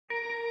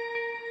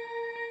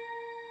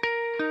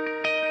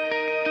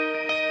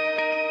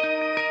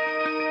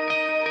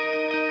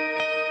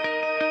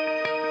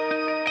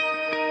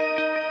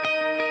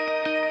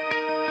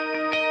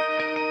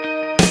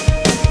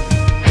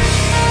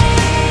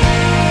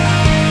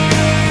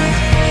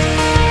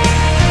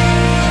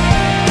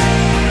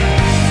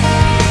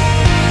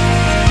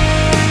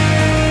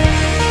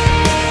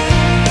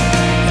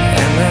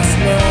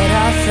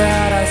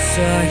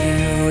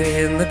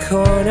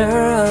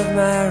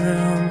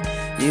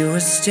You were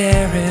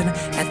staring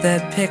at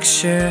that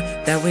picture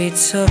that we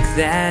took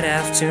that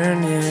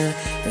afternoon.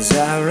 As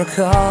I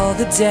recall,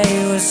 the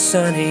day was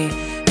sunny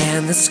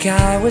and the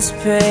sky was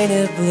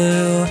painted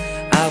blue.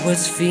 I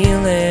was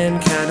feeling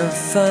kind of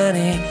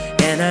funny,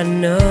 and I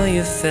know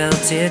you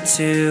felt it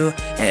too.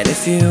 And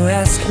if you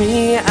ask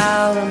me,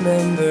 I'll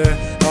remember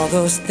all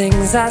those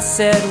things I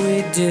said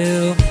we'd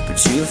do.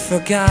 But you've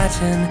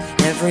forgotten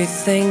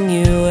everything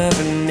you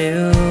ever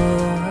knew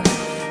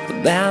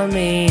about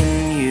me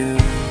and you.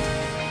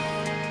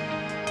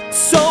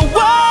 So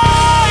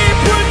why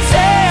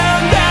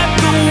pretend that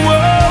the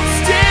world's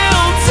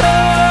still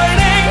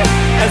turning,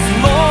 as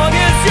long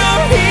as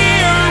you're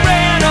here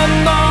and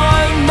I'm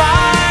on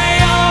my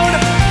own?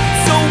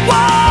 So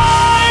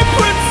why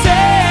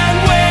pretend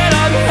when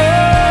I'm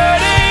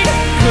hurting?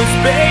 'Cause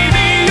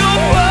baby,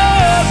 you're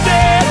worth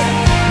it.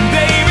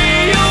 Baby,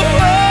 you're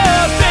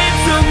worth it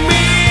to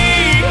me.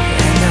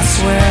 And I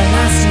swear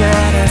last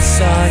night I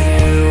saw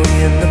you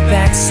in the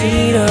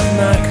backseat of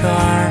my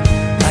car,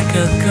 like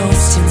a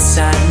ghost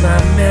inside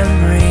my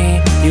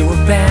memory. You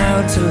were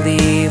bound to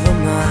leave a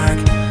mark.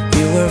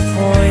 You were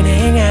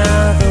pointing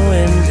out the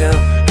window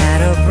at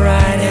a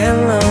bright and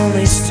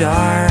lonely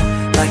star,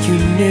 like you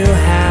knew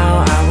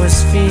how I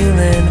was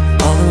feeling,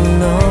 all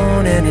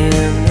alone and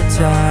in the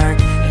dark.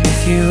 And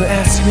if you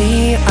ask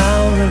me,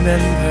 I'll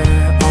remember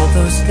all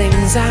those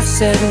things I've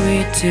said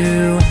we'd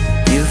do.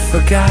 You've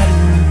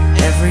forgotten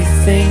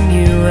everything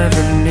you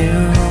ever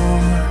knew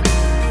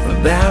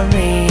about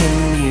me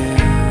and you.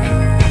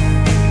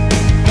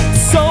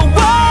 So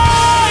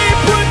why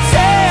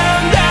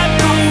pretend that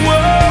the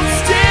world's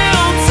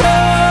still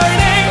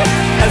turning,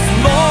 as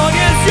long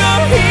as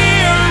you're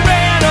here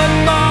and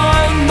I'm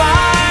on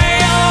my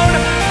own?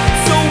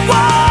 So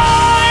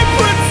why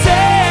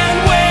pretend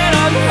when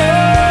I'm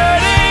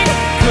hurting?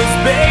 'Cause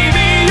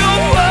baby,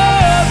 you're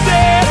worth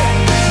it.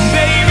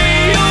 Baby,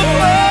 you're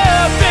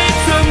worth it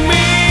to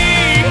me.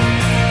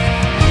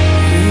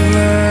 You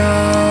were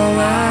all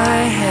I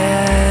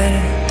had,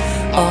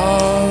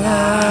 all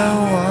I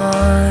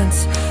want.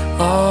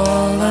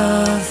 All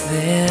of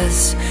this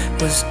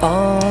was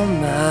all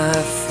my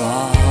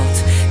fault.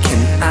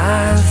 Can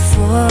I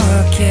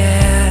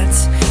forget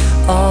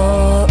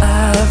all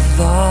I've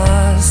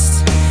lost?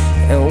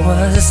 And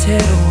was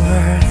it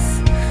worth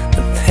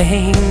the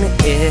pain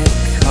it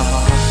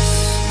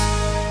cost?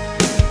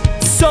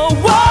 So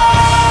why